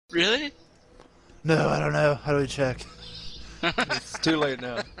Really? No, I don't know. How do we check? It's too late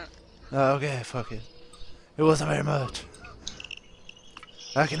now. Oh, okay, fuck it. It wasn't very much.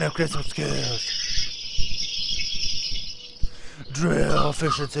 I can upgrade some skills. Drill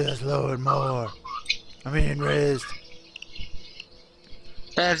efficiency is lowered more. I mean raised.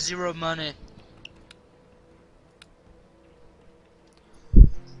 I have 0 money.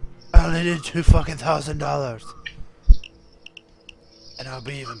 I only need $2,000. And I'll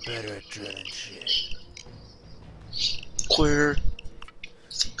be even better at drilling shit. Queer.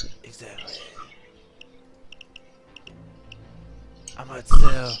 Exactly. I might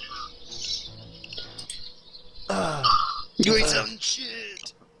sell. You ain't selling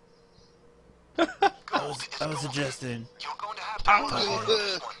shit. I was suggesting. You're going to have to work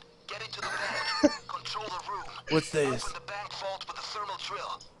this one. Get into the bank. Control the room. What's this? Open the bank vault with a thermal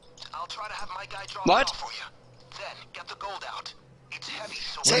drill. I'll try to have my guy drop What? it off for you. Then get the gold out. It's heavy,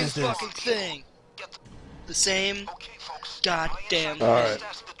 so Same is this? fucking thing. Get The same. Okay, folks. Goddamn. My Alright. inside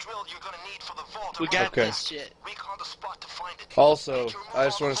stats the drill you're gonna need for the vault. We got Okay. this shit. Recon the spot to find it. Also, Make your move I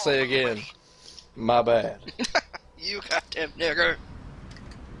just on want the to say vault when you're again, ready. my bad. You goddamn nigger.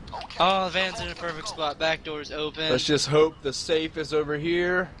 Okay. Oh, the van's in a perfect spot. Back door's open. Let's just hope the safe is over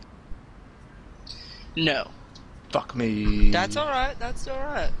here. No. Fuck me. That's alright. That's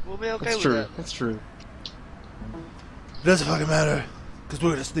alright. We'll be okay That's with true. that. That's true. It doesn't fucking matter. Because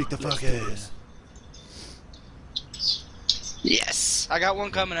we're gonna sneak the fuck in. Yes. I got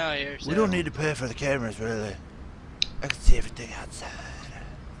one coming out here. So. We don't need to pay for the cameras, really. I can see everything outside.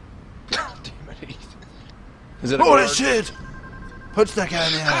 Damn it, Heath. Is it a Holy guard? shit! Punch that guy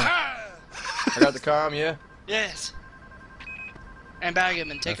in the eye. I got the comm, yeah? Yes. And bag him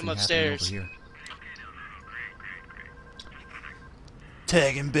and take him upstairs.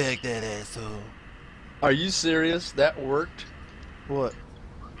 Tag him back, that asshole. Are you serious? That worked? What?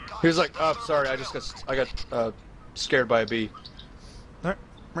 He was like, oh, sorry, I got scared by a bee.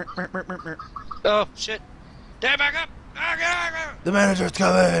 Oh, shit. Dad, back up! The manager's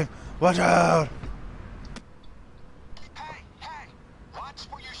coming! Watch out! Hey, watch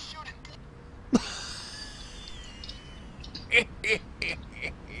where you're shooting.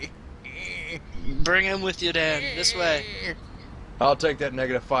 Bring him with you, Dan. This way. I'll take that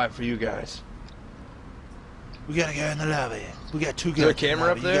 -5 for you guys. We got a guy in the lobby. We got two guys. there a in the camera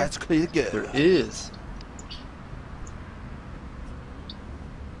lobby. up there? You guys clear the There go. is.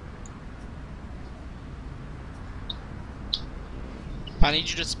 I need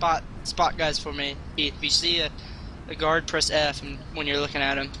you to spot guys for me. If you see a guard, press F and when you're looking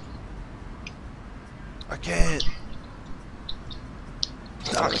at him. I can't.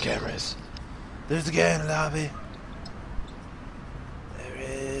 Not on the cameras. There's a guy in the lobby. There he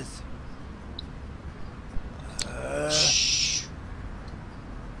is. Shh.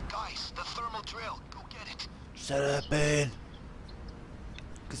 Guys, the thermal drill. Go get it. Shut up, Bane.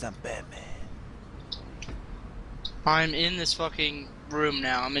 Cause I'm Batman. I'm in this fucking room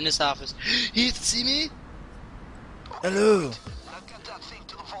now. I'm in this office. Heath, see me? Hello. Now get that thing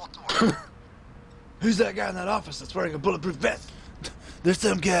to the vault door. Who's that guy in that office that's wearing a bulletproof vest? There's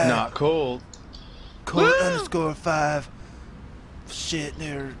some guy. Not cold. Colt Woo! _5. Shit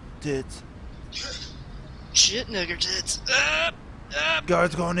near tits. Shit, nigger tits. Up.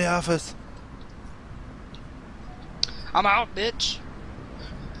 Guards go in the office. I'm out, bitch.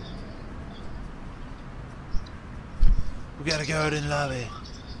 We got a guard in the lobby.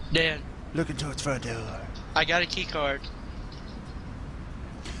 Dan, Looking towards front door. I got a key card.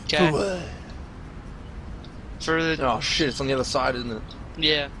 For Okay. what? For the Oh shit, it's on the other side, isn't it?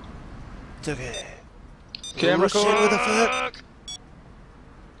 yeah. It's okay. Camera Oh, shit, what the fuck?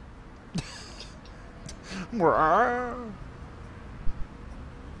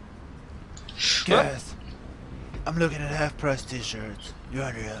 Guys, I'm looking at half-price t-shirts. You're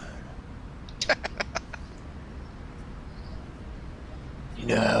on your own. You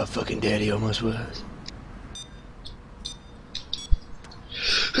know how fucking daddy almost was.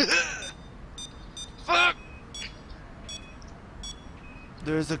 Fuck.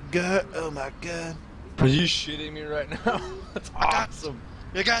 There's a guy. Oh my god. Are you shitting me right now? That's awesome.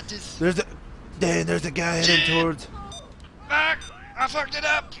 You got this. There's a. Dan, there's a guy heading towards. Fuck. I fucked it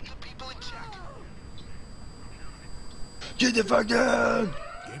up. Keep the people in check. Get the fuck down!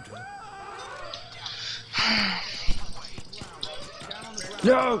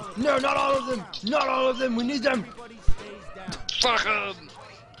 No! No, not all of them! Not all of them! We need them! Fuck him.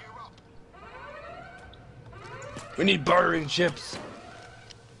 We need bartering chips.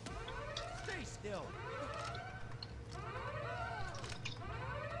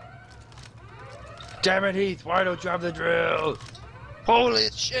 Damn it, Heath! Why don't you have the drill? Holy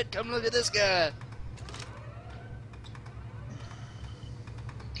shit, come look at this guy.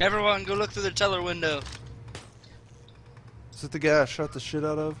 Everyone, go look through the teller window. Is it the guy I shot the shit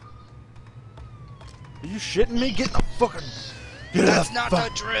out of? Are you shitting me? Get the fucking... Get That's the not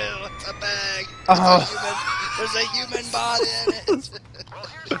fuck... a drill, it's a bag. Oh. There's a human body in it.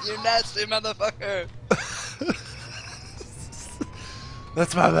 You nasty motherfucker.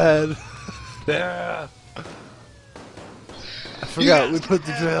 That's my bad. Yeah. I forgot we guys put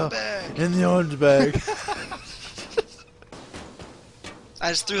the can have drill the bag. in the orange bag. I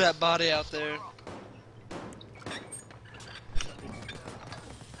just threw that body out there.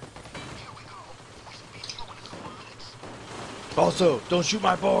 Also, don't shoot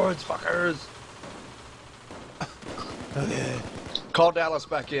my boards, fuckers. Okay. Call Dallas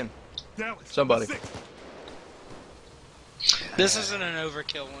back in. Somebody. This isn't an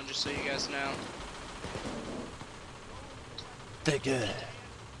overkill one, just so you guys know. Take it.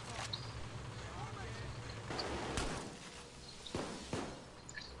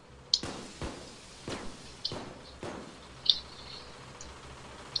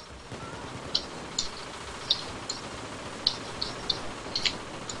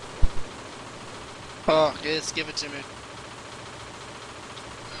 Oh, yes, give it to me.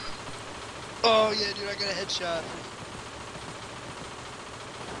 Oh, yeah, dude, I got a headshot.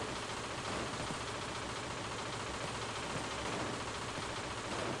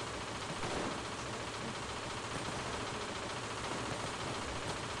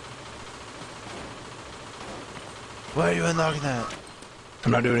 Why are you unlocking that?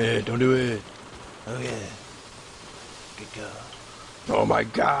 I'm not doing it. Don't do it. Okay. Good go. Oh my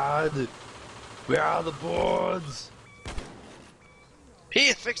god. Where are the boards?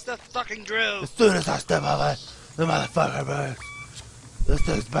 He fixed the fucking drill. As soon as I step on it, the motherfucker breaks. This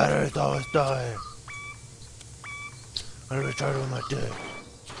thing's battery's always dying. I'm gonna recharge it with my dick.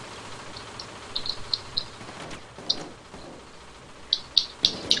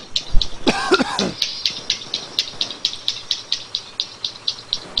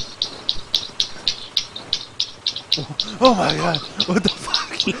 Oh my god, what the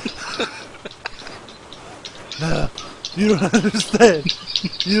fuck? No, you don't understand.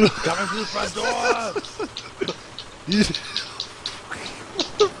 You don't. Coming through the front door! You,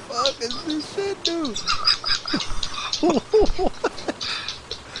 what the fuck is this shit, dude?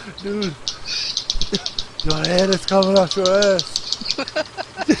 Dude, your head is coming off your ass.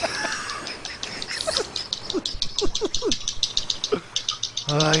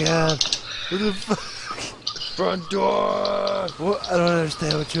 Oh my god, what the fuck? Front door! What? I don't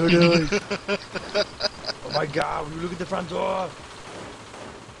understand what you're doing. Oh my god, will you look at the front door?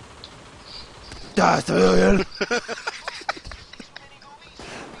 Die, civilian!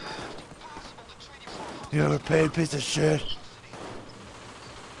 You overpaid piece of shit.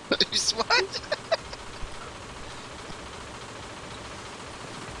 What?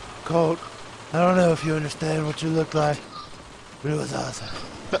 Colt, I don't know if you understand what you look like, but it was awesome.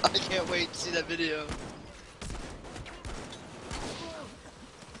 I can't wait to see that video.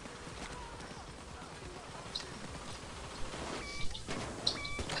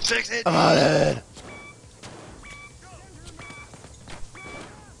 Fix it! I'm on it!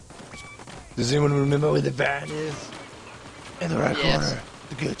 Does anyone remember where the van is? In the right Yes. corner.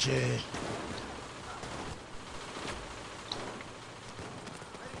 The good shit.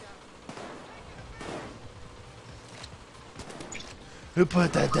 Who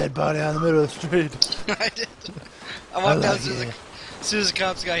put that dead body on the middle of the street? I did. I walked out like it. as soon as the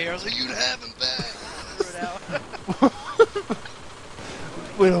cops got here. I was like, "You'd have him back." I threw it out.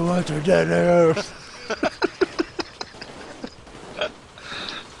 We don't want your dead neighbors.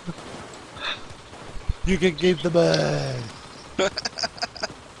 You can keep the bag.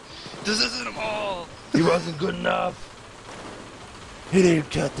 This isn't a mall. He wasn't good enough. He didn't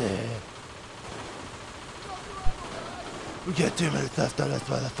cut the head. We got 2 minutes left on this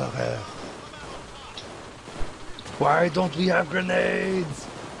motherfucker. Why don't we have grenades?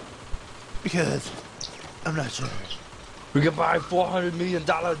 Because I'm not sure. We can buy $400 million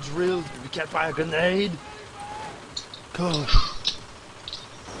drills, but we can't buy a grenade? Cool.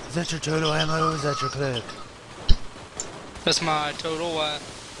 Is that your total ammo or is that your clip? That's my total.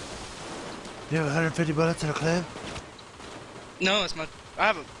 You have 150 bullets in a clip? No, it's my. I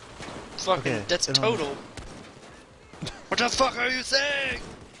have a fucking. Okay, that's then I'll- total. What the fuck are you saying?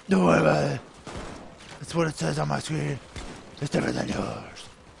 Don't worry about it. That's what it says on my screen. It's different than yours.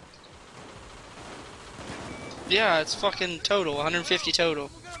 Yeah, it's fucking total. 150 total.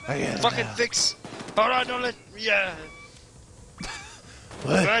 I get it Fucking now. fix. Hold on, don't let. Yeah.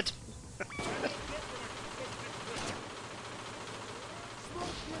 What? What?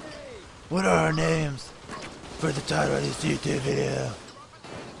 What are our names for the title of this YouTube video?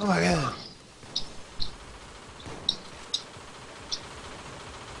 Oh my god.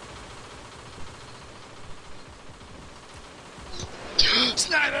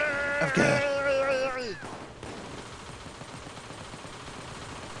 Sniper! Okay.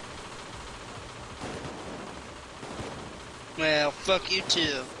 Well, fuck you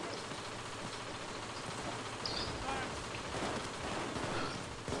too.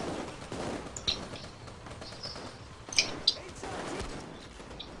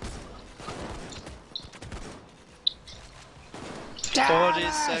 Dad!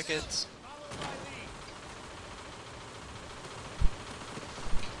 40 seconds.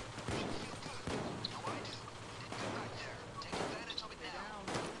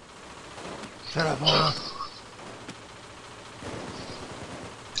 Shut up, Mama.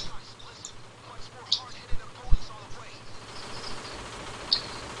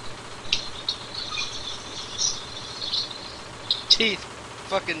 Teeth,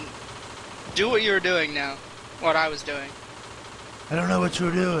 fucking do what you were doing now. What I was doing. I don't know what you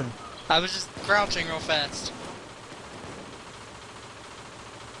were doing. I was just crouching real fast.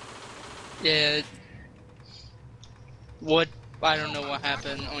 Yeah. What? I don't know what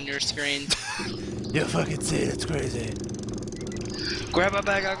happened on your screen. You fucking see it, it's crazy. Grab a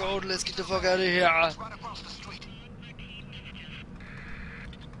bag of gold, let's get the fuck out of here. Right across the street.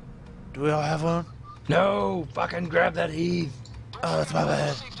 Do we all have one? No, fucking grab that Heath. Oh, that's my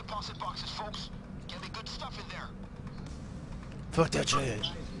bad. Safe deposit boxes, folks. Can be good stuff in there. Fuck that shit.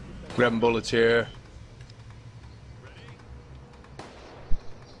 Grabbing bullets here.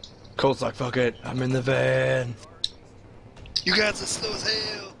 Colt's like, fuck it, I'm in the van. You guys are slow as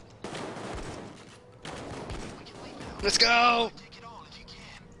hell. Let's go. Take it all if you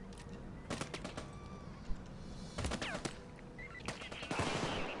can.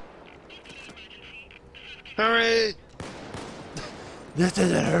 Hurry. This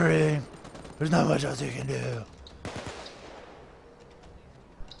isn't hurrying. There's not much else you can do.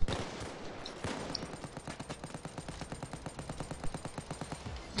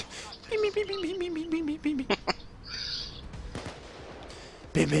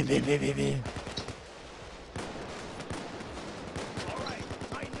 Beep, beep, beep, beep, beep, beep.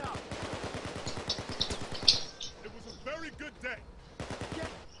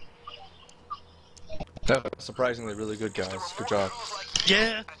 That was surprisingly really good, guys. Good job.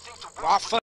 Yeah. I think the Oh, fuck.